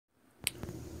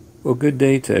Well, good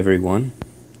day to everyone.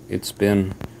 It's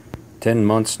been 10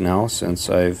 months now since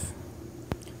I've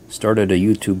started a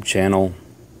YouTube channel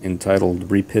entitled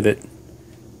Repivot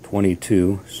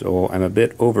 22, so I'm a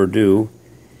bit overdue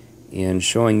in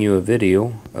showing you a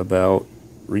video about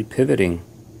repivoting.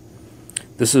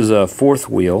 This is a fourth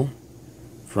wheel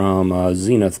from a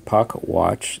Zenith pocket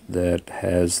watch that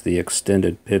has the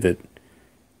extended pivot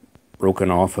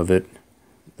broken off of it,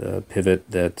 the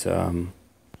pivot that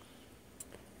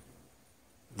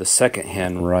the second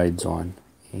hand rides on,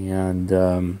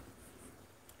 and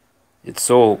it's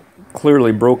so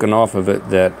clearly broken off of it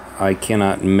that I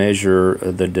cannot measure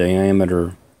the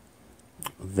diameter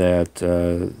that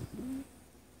the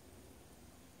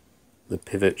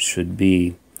pivot should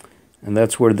be, and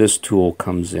that's where this tool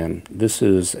comes in. This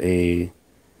is a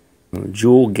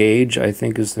jewel gauge, I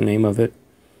think is the name of it,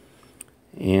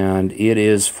 and it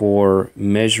is for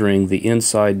measuring the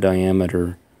inside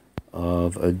diameter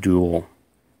of a jewel.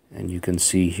 And you can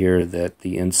see here that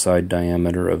the inside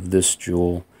diameter of this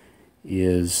jewel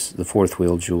is, the fourth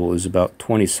wheel jewel, is about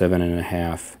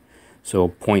 27.5, so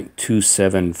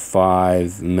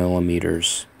 0.275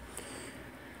 millimeters.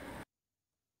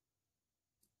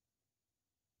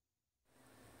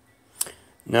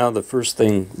 Now the first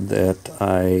thing that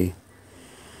I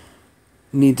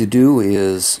need to do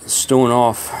is stone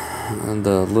off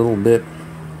the little bit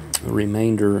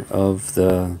remainder of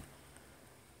the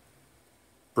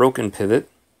broken pivot,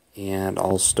 and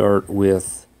I'll start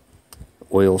with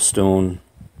oil stone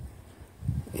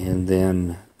and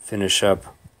then finish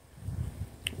up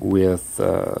with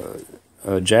a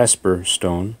jasper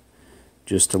stone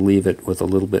just to leave it with a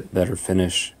little bit better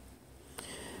finish.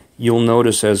 You'll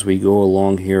notice as we go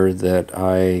along here that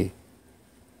I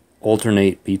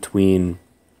alternate between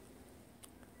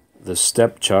the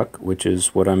step chuck, which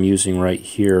is what I'm using right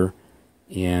here,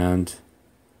 and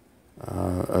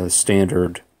a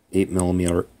standard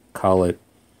 8mm collet.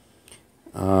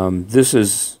 This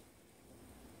is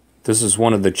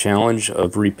one of the challenge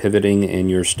of repivoting in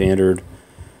your standard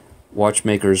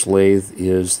watchmaker's lathe,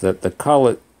 is that the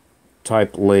collet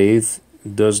type lathe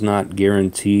does not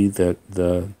guarantee that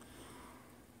the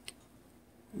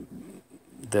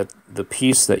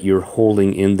piece that you're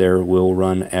holding in there will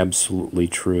run absolutely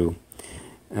true.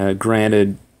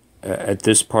 Granted, at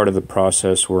this part of the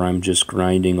process where I'm just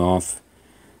grinding off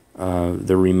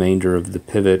the remainder of the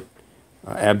pivot,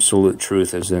 absolute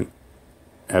truth isn't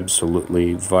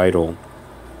absolutely vital.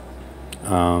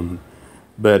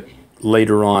 But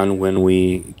later on, when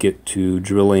we get to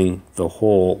drilling the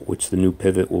hole, which the new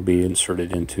pivot will be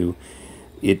inserted into,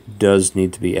 it does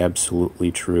need to be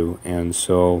absolutely true. And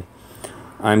so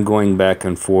I'm going back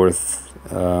and forth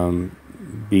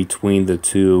between the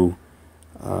two,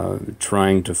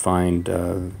 trying to find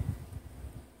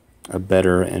a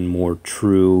better and more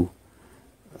true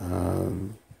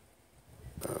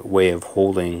way of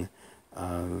holding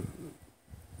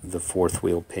the fourth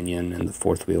wheel pinion and the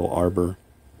fourth wheel arbor.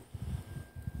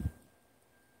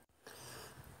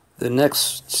 The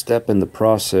next step in the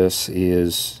process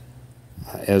is,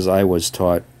 as I was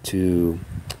taught, to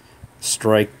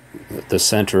strike the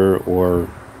center, or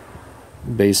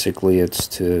basically it's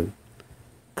to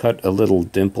cut a little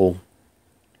dimple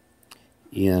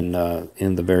in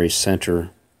the very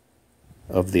center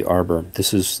of the arbor.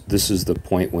 This is the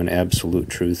point when absolute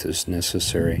truth is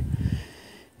necessary.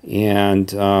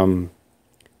 And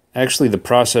actually the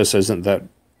process isn't that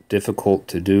difficult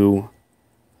to do,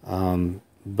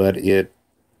 but it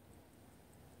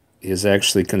is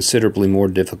actually considerably more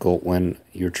difficult when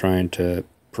you're trying to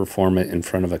perform it in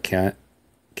front of a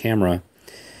camera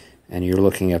and you're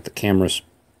looking at the camera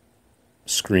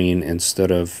screen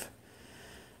instead of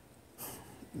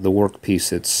the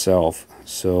workpiece itself.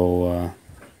 So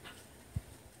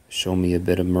show me a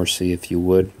bit of mercy if you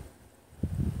would.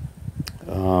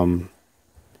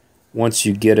 Once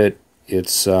you get it,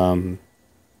 it's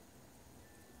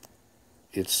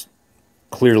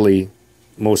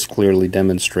most clearly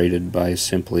demonstrated by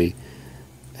simply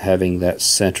having that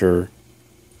center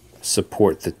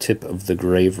support the tip of the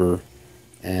graver,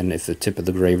 and if the tip of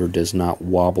the graver does not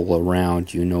wobble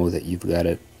around, you know that you've got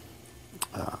it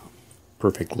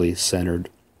perfectly centered.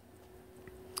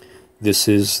 This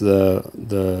is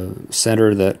the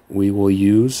center that we will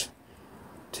use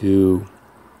to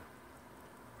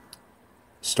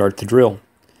start the drill.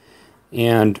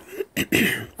 And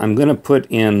I'm going to put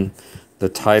in the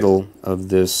title of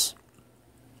this,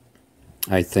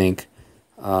 I think,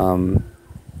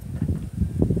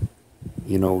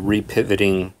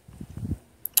 repivoting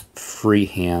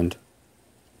freehand.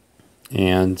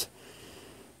 And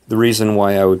the reason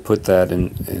why I would put that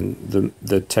in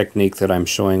the technique that I'm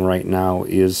showing right now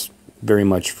is very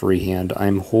much freehand.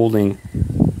 I'm holding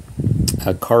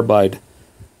a carbide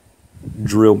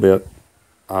drill bit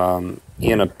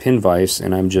in a pin vise,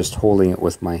 and I'm just holding it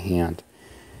with my hand.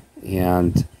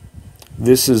 And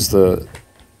this is the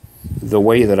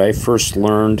way that I first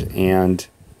learned, and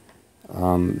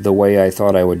the way I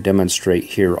thought I would demonstrate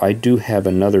here. I do have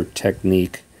another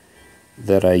technique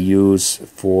that I use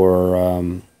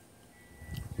for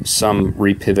some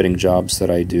repivoting jobs that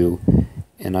I do,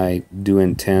 and I do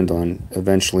intend on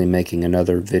eventually making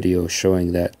another video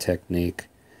showing that technique.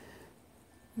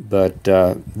 But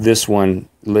this one,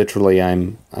 literally,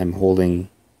 I'm holding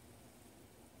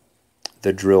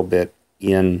the drill bit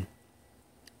in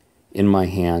my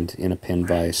hand in a pin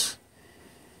vise.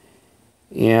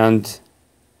 And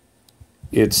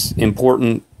it's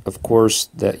important, of course,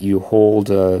 that you hold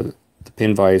the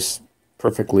pin vise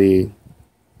perfectly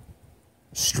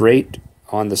straight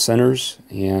on the centers,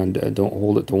 and don't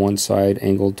hold it to one side,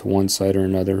 angled to one side or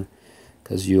another,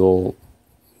 because you'll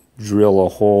drill a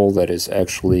hole that is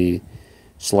actually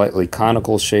slightly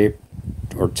conical shaped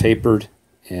or tapered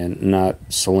and not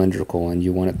cylindrical, and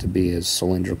you want it to be as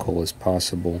cylindrical as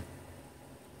possible.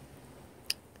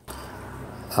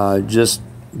 Just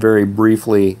very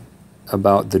briefly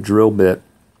about the drill bit.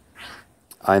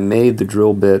 I made the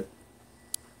drill bit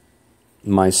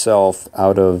myself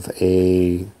out of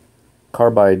a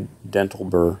carbide dental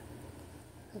burr.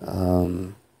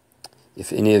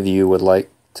 If any of you would like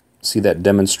to see that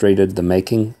demonstrated, the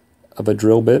making of a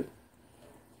drill bit,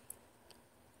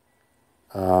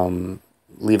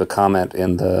 leave a comment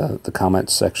in the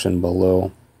comment section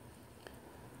below.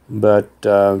 But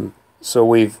so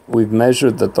we've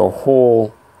measured that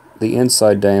the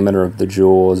inside diameter of the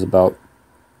jewel is about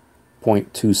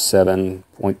 0.27,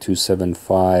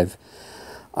 0.275.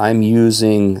 I'm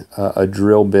using a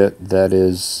drill bit that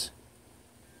is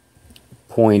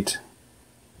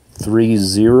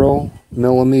 0.30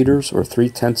 millimeters, or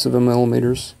 0.3 of a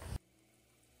millimeters.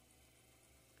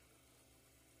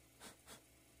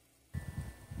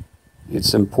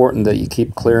 It's important that you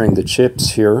keep clearing the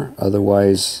chips here,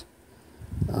 otherwise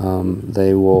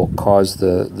they will cause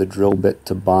the drill bit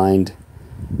to bind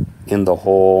in the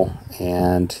hole,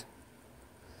 and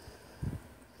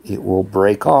it will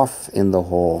break off in the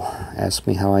hole. Ask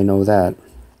me how I know that.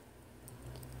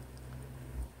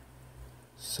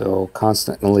 So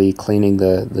constantly cleaning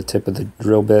the tip of the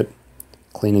drill bit,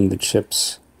 cleaning the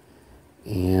chips,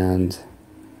 and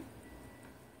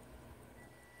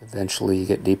eventually you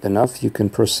get deep enough, you can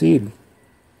proceed.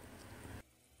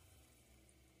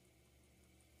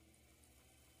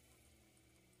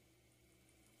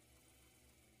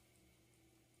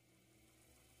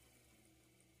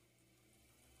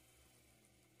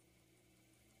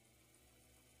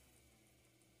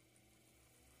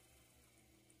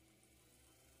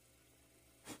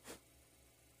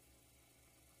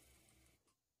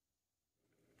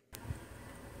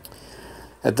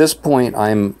 At this point,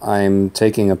 I'm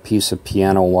taking a piece of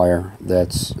piano wire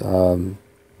that's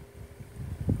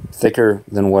thicker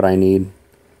than what I need.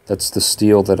 That's the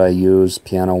steel that I use,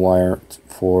 piano wire,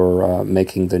 for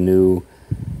making the new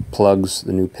plugs,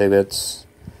 the new pivots.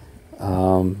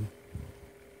 And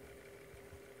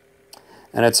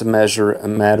it's a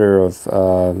matter of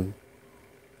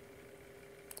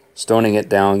stoning it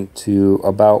down to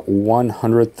about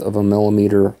 1/100th of a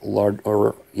millimeter large,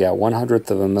 or yeah,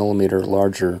 1/100th of a millimeter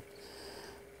larger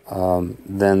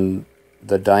than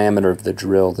the diameter of the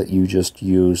drill that you just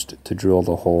used to drill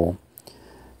the hole.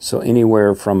 So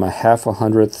anywhere from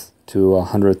 1/2 to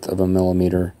 1/100th of a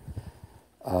millimeter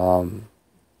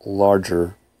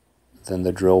larger than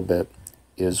the drill bit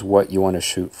is what you want to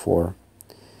shoot for.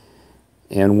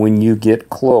 And when you get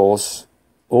close,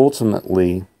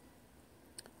 ultimately,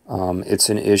 it's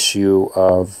an issue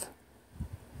of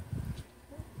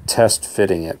test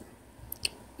fitting it.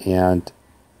 And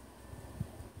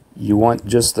you want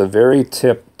just the very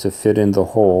tip to fit in the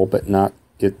hole, but not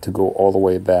it to go all the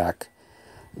way back.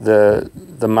 The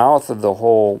mouth of the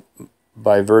hole,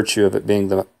 by virtue of it being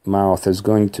the mouth, is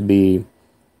going to be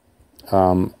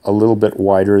a little bit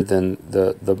wider than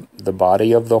the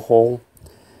body of the hole.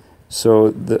 So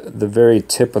the very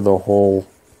tip of the hole,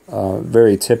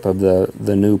 very tip of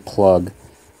the new plug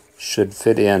should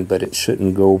fit in, but it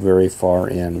shouldn't go very far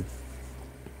in.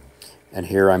 And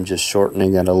here I'm just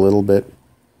shortening it a little bit,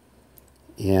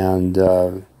 and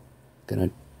going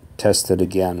to test it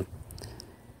again.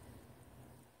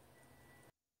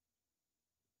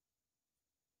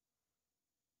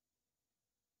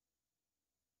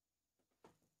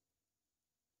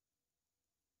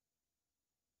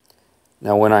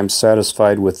 Now when I'm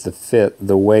satisfied with the fit,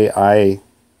 the way I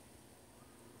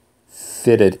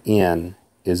fit it in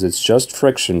is it's just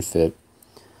friction fit,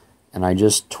 and I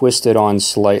just twist it on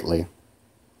slightly,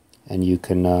 and you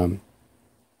could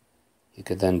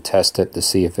then test it to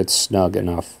see if it's snug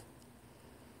enough.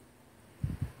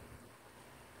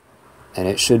 And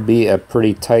it should be a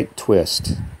pretty tight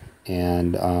twist,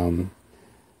 and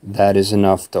that is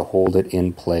enough to hold it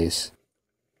in place.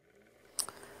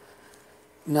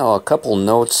 Now, a couple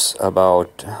notes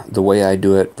about the way I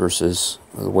do it versus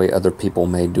the way other people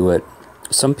may do it.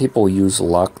 Some people use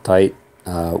Loctite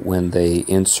when they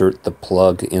insert the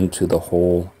plug into the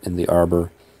hole in the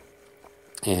arbor,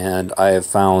 and I have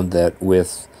found that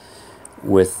with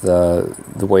the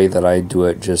way that I do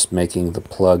it, just making the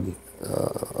plug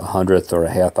a hundredth or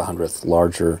a half a hundredth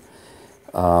larger,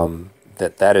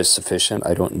 that is sufficient.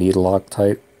 I don't need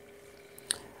Loctite.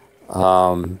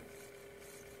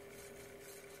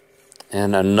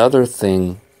 And another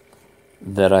thing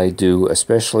that I do,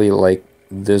 especially like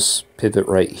this pivot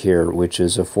right here, which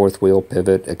is a fourth wheel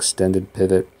pivot, extended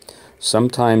pivot,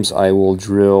 sometimes I will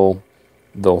drill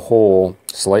the hole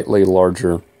slightly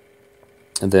larger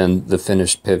than the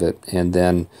finished pivot, and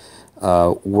then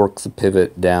work the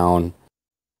pivot down.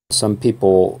 Some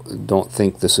people don't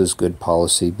think this is good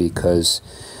policy because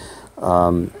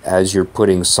as you're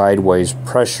putting sideways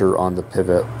pressure on the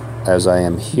pivot, as I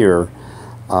am here,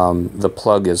 the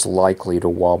plug is likely to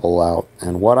wobble out.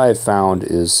 And what I've found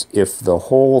is if the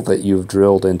hole that you've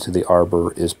drilled into the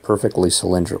arbor is perfectly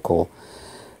cylindrical,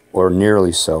 or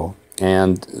nearly so,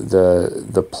 and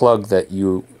the plug that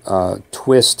you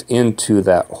twist into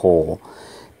that hole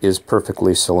is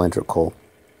perfectly cylindrical,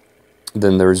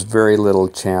 then there's very little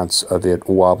chance of it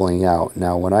wobbling out.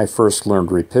 Now, when I first learned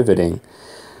repivoting,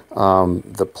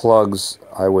 the plugs,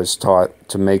 I was taught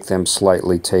to make them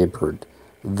slightly tapered.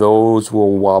 Those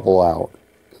will wobble out.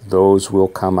 Those will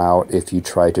come out if you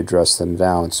try to dress them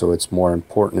down. So it's more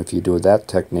important, if you do that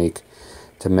technique,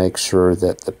 to make sure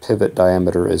that the pivot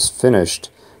diameter is finished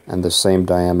and the same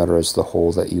diameter as the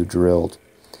hole that you drilled.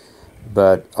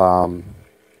 But I'm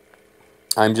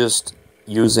just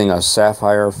using a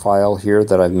sapphire file here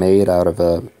that I've made out of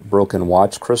a broken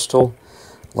watch crystal.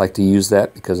 I like to use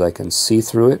that because I can see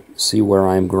through it, see where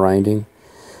I'm grinding.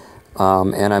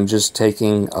 And I'm just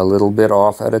taking a little bit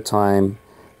off at a time,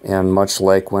 and much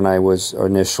like when I was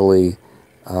initially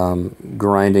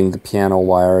grinding the piano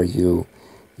wire, you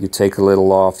take a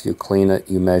little off, you clean it,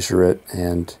 you measure it,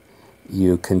 and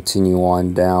you continue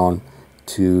on down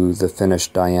to the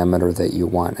finished diameter that you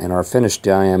want. And our finished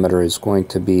diameter is going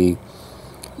to be,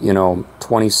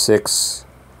 26,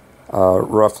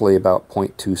 roughly about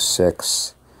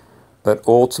 0.26. But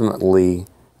ultimately,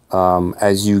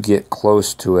 as you get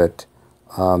close to it,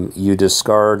 you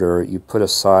discard or you put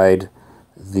aside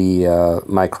the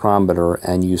micrometer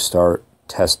and you start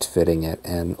test fitting it,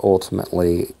 and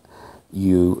ultimately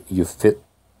you fit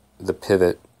the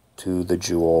pivot to the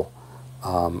jewel,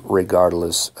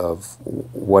 regardless of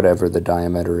whatever the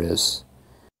diameter is.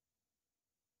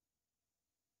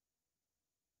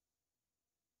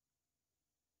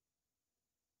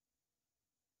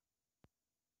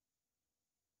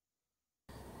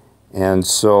 And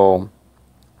so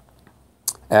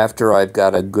after I've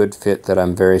got a good fit that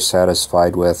I'm very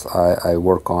satisfied with, I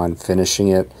work on finishing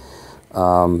it.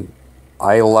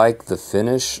 I like the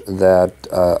finish that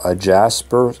a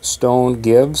jasper stone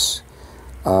gives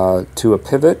to a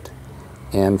pivot,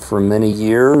 and for many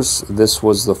years this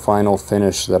was the final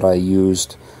finish that I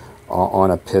used on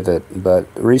a pivot. But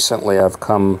recently I've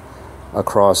come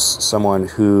across someone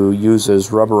who uses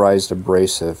rubberized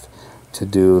abrasive to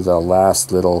do the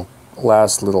last little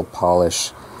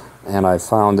polish, and I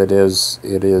found it is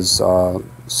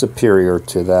superior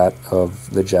to that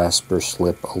of the jasper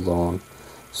slip alone.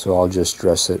 So I'll just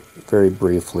dress it very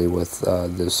briefly with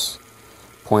this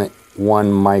 0.1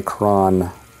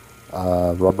 micron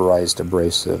rubberized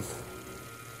abrasive.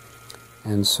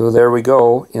 And so there we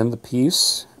go in the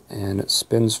piece, and it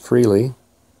spins freely,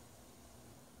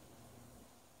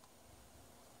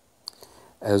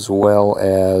 as well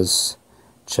as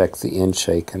check the end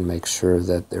shake and make sure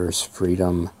that there's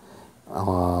freedom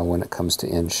when it comes to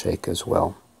end shake as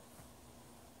well.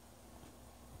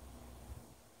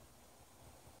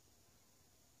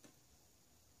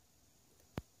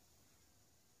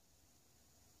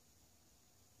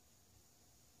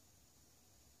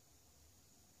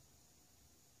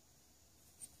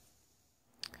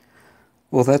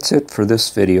 Well, that's it for this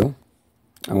video.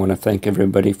 I want to thank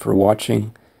everybody for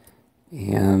watching,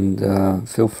 and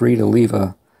feel free to leave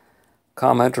a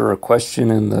comment or a question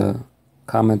in the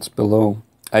comments below.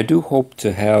 I do hope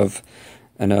to have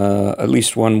at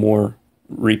least one more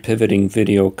repivoting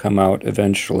video come out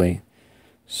eventually,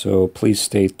 so please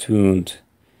stay tuned.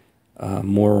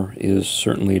 More is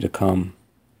certainly to come.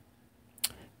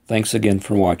 Thanks again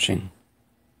for watching.